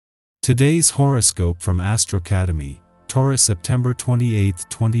Today's horoscope from Astrocademy, Taurus, September 28,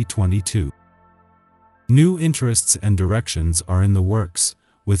 2022. New interests and directions are in the works,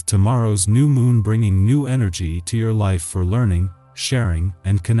 with tomorrow's new moon bringing new energy to your life for learning, sharing,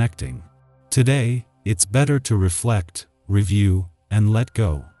 and connecting. Today, it's better to reflect, review, and let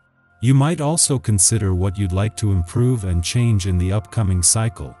go. You might also consider what you'd like to improve and change in the upcoming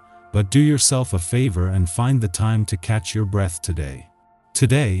cycle, but do yourself a favor and find the time to catch your breath today.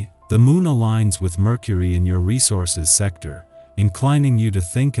 Today, the moon aligns with Mercury in your resources sector, inclining you to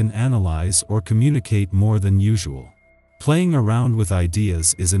think and analyze or communicate more than usual. Playing around with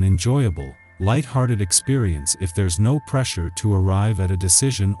ideas is an enjoyable, light-hearted experience if there's no pressure to arrive at a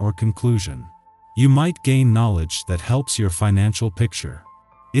decision or conclusion. You might gain knowledge that helps your financial picture.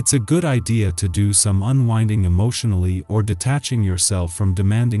 It's a good idea to do some unwinding emotionally or detaching yourself from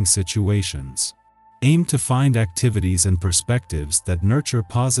demanding situations. Aim to find activities and perspectives that nurture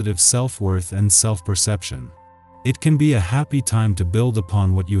positive self-worth and self-perception. It can be a happy time to build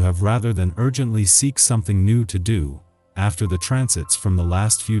upon what you have rather than urgently seek something new to do. After the transits from the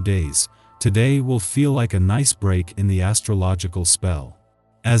last few days, today will feel like a nice break in the astrological spell.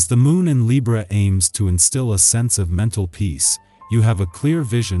 As the moon in Libra aims to instill a sense of mental peace, you have a clear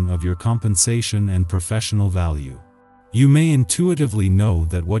vision of your compensation and professional value. You may intuitively know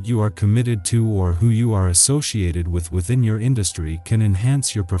that what you are committed to or who you are associated with within your industry can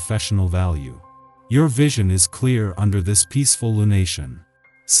enhance your professional value. Your vision is clear under this peaceful lunation.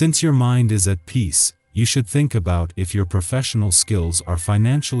 Since your mind is at peace, you should think about if your professional skills are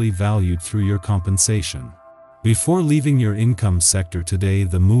financially valued through your compensation. Before leaving your income sector today,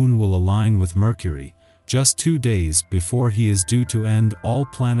 the moon will align with Mercury, just 2 days before he is due to end all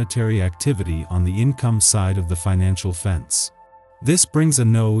planetary activity on the income side of the financial fence. This brings a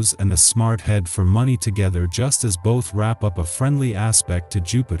nose and a smart head for money together just as both wrap up a friendly aspect to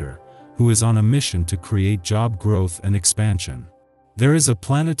Jupiter, who is on a mission to create job growth and expansion. There is a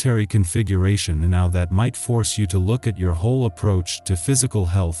planetary configuration now that might force you to look at your whole approach to physical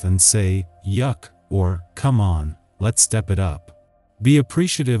health and say, yuck, or, come on, let's step it up. Be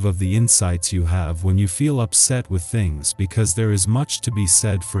appreciative of the insights you have when you feel upset with things because there is much to be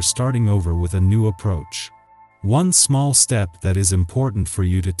said for starting over with a new approach. One small step that is important for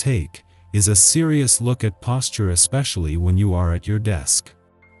you to take is a serious look at posture, especially when you are at your desk.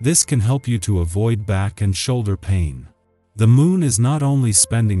 This can help you to avoid back and shoulder pain. The moon is not only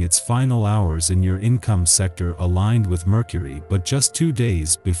spending its final hours in your income sector aligned with Mercury but just 2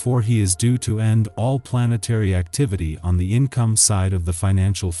 days before he is due to end all planetary activity on the income side of the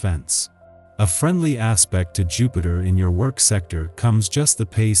financial fence. A friendly aspect to Jupiter in your work sector comes just the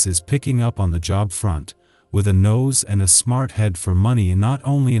pace is picking up on the job front, with a nose and a smart head for money not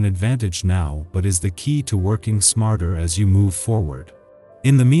only an advantage now but is the key to working smarter as you move forward.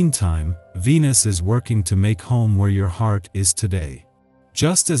 In the meantime, Venus is working to make home where your heart is today.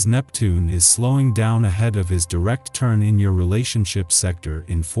 Just as Neptune is slowing down ahead of his direct turn in your relationship sector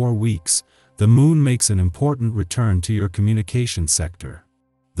in 4 weeks, the moon makes an important return to your communication sector.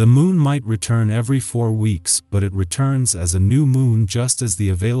 The moon might return every 4 weeks, but it returns as a new moon just as the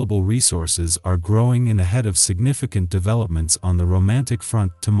available resources are growing and ahead of significant developments on the romantic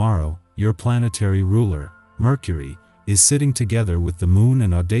front. Tomorrow, your planetary ruler, Mercury, is sitting together with the moon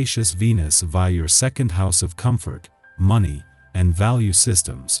and audacious Venus via your second house of comfort, money, and value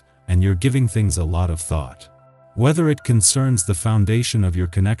systems, and you're giving things a lot of thought. Whether it concerns the foundation of your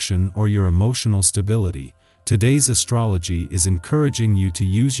connection or your emotional stability, today's astrology is encouraging you to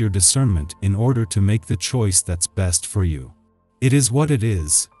use your discernment in order to make the choice that's best for you. It is what it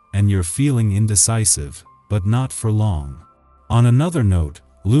is, and you're feeling indecisive, but not for long. On another note,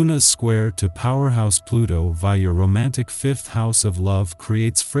 Luna's square to powerhouse Pluto via your romantic 5th house of love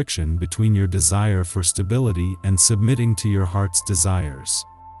creates friction between your desire for stability and submitting to your heart's desires.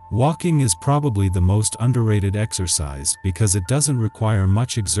 Walking is probably the most underrated exercise because it doesn't require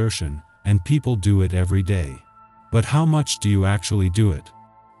much exertion, and people do it every day. But how much do you actually do it?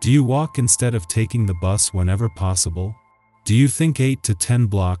 Do you walk instead of taking the bus whenever possible? Do you think 8 to 10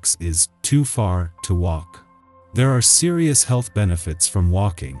 blocks is too far to walk? There are serious health benefits from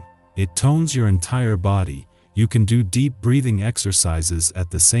walking. It tones your entire body, you can do deep breathing exercises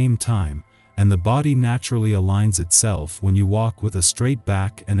at the same time, and the body naturally aligns itself when you walk with a straight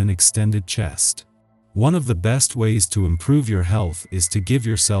back and an extended chest. One of the best ways to improve your health is to give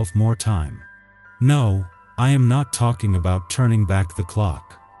yourself more time. No, I am not talking about turning back the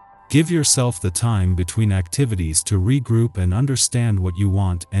clock. Give yourself the time between activities to regroup and understand what you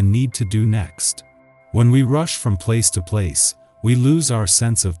want and need to do next. When we rush from place to place, we lose our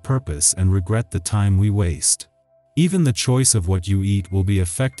sense of purpose and regret the time we waste. Even the choice of what you eat will be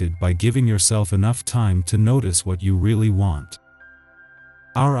affected by giving yourself enough time to notice what you really want.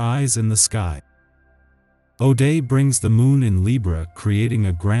 Our eyes in the sky. O'Day brings the moon in Libra, creating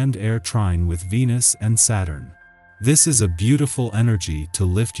a grand air trine with Venus and Saturn. This is a beautiful energy to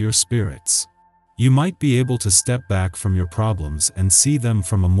lift your spirits. You might be able to step back from your problems and see them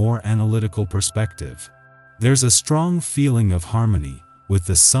from a more analytical perspective. There's a strong feeling of harmony, with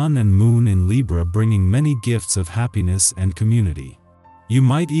the sun and moon in Libra bringing many gifts of happiness and community. You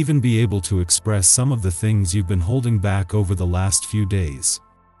might even be able to express some of the things you've been holding back over the last few days.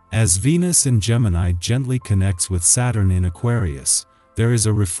 As Venus in Gemini gently connects with Saturn in Aquarius, there is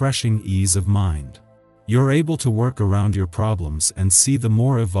a refreshing ease of mind. You're able to work around your problems and see the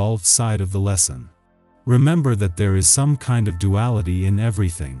more evolved side of the lesson. Remember that there is some kind of duality in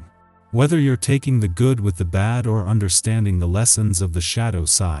everything. Whether you're taking the good with the bad or understanding the lessons of the shadow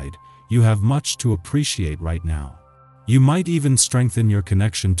side, you have much to appreciate right now. You might even strengthen your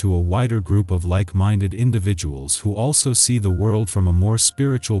connection to a wider group of like-minded individuals who also see the world from a more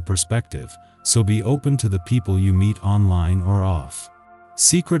spiritual perspective, so be open to the people you meet online or off.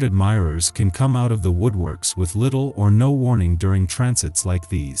 Secret admirers can come out of the woodworks with little or no warning during transits like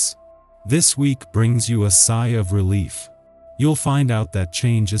these. This week brings you a sigh of relief. You'll find out that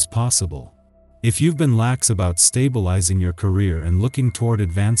change is possible. If you've been lax about stabilizing your career and looking toward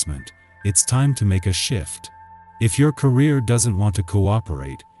advancement, it's time to make a shift. If your career doesn't want to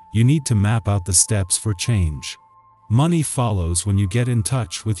cooperate, you need to map out the steps for change. Money follows when you get in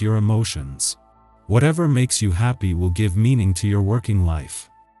touch with your emotions. Whatever makes you happy will give meaning to your working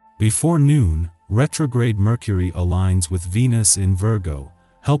life. Before noon, retrograde Mercury aligns with Venus in Virgo,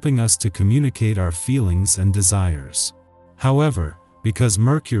 helping us to communicate our feelings and desires. However, because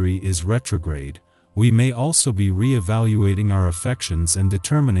Mercury is retrograde, we may also be re-evaluating our affections and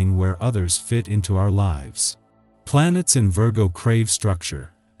determining where others fit into our lives. Planets in Virgo crave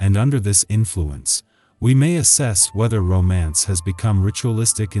structure, and under this influence, we may assess whether romance has become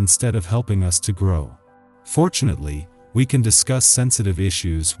ritualistic instead of helping us to grow. Fortunately, we can discuss sensitive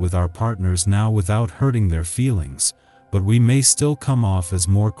issues with our partners now without hurting their feelings, but we may still come off as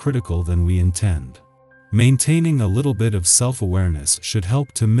more critical than we intend. Maintaining a little bit of self-awareness should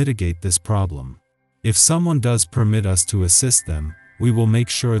help to mitigate this problem. If someone does permit us to assist them, we will make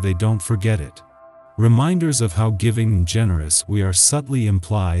sure they don't forget it. Reminders of how giving and generous we are subtly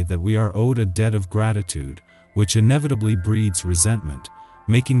imply that we are owed a debt of gratitude, which inevitably breeds resentment,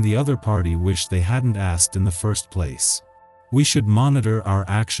 making the other party wish they hadn't asked in the first place. We should monitor our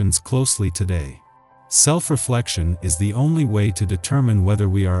actions closely today. Self-reflection is the only way to determine whether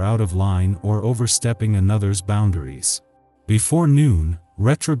we are out of line or overstepping another's boundaries. Before noon,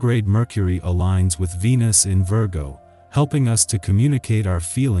 retrograde Mercury aligns with Venus in Virgo, helping us to communicate our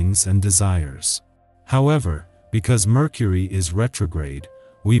feelings and desires. However, because Mercury is retrograde,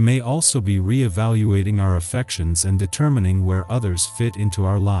 we may also be re-evaluating our affections and determining where others fit into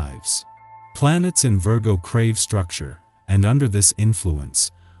our lives. Planets in Virgo crave structure, and under this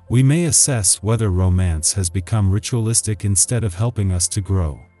influence, we may assess whether romance has become ritualistic instead of helping us to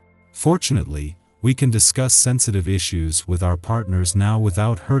grow. Fortunately, we can discuss sensitive issues with our partners now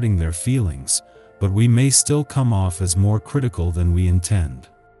without hurting their feelings, but we may still come off as more critical than we intend.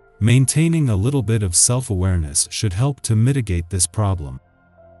 Maintaining a little bit of self-awareness should help to mitigate this problem.